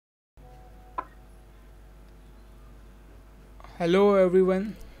Hello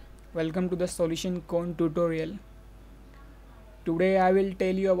everyone, welcome to the solution cone tutorial. Today I will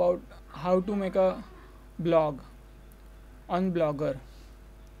tell you about how to make a blog on Blogger.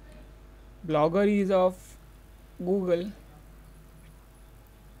 Blogger is of Google.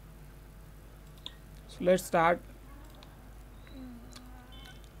 So let's start.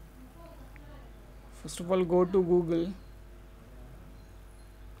 First of all, go to Google.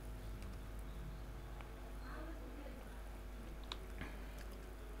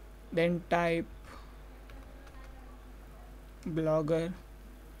 Then type Blogger.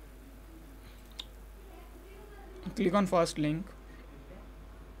 Click on first link.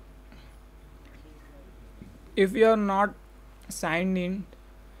 If you are not signed in,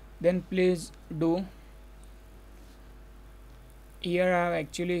 then please do. Here I have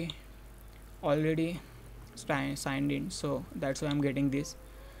actually already signed in, so that's why I'm getting this.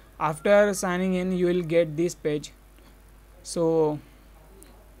 After signing in, you will get this page. So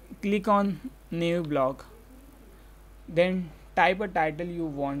click on new blog, then type a title you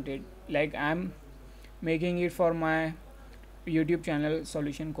wanted. Like I'm making it for my YouTube channel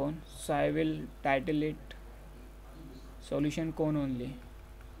Solution Cone, so I will title it Solution Cone only.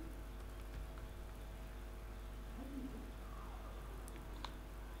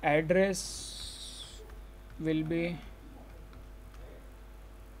 Address will be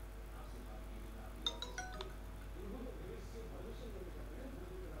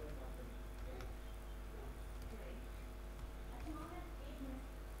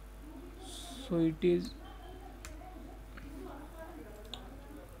so it is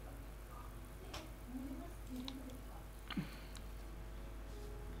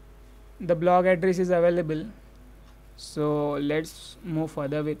the blog address is available, so let's move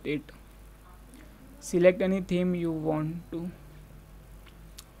further with it. Select any theme you want to.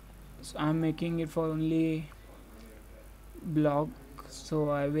 So I'm making it for only blog, so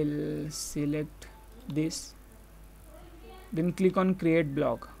I will select this, then click on create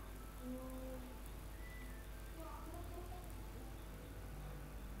blog.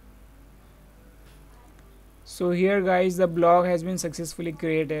 So here guys, the blog has been successfully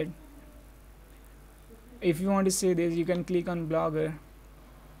created. If you want to see this, you can click on Blogger,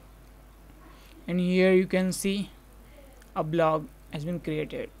 and here you can see a blog has been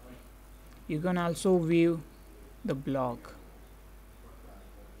created. You can also view the blog.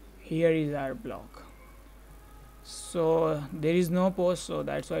 Here is our blog. So there is no post, so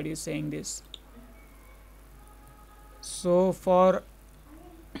that's why it is saying this. So for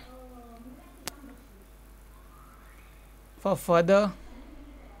further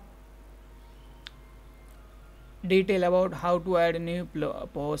detail about how to add a new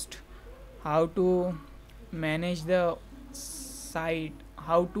post, how to manage the site,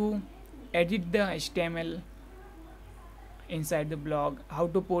 how to edit the HTML inside the blog, how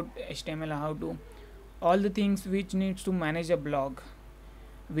to put HTML, how to all the things which needs to manage a blog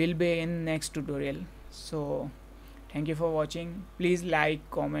will be in next tutorial. So thank you for watching. Please like,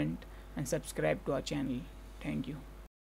 comment and subscribe to our channel. Thank you.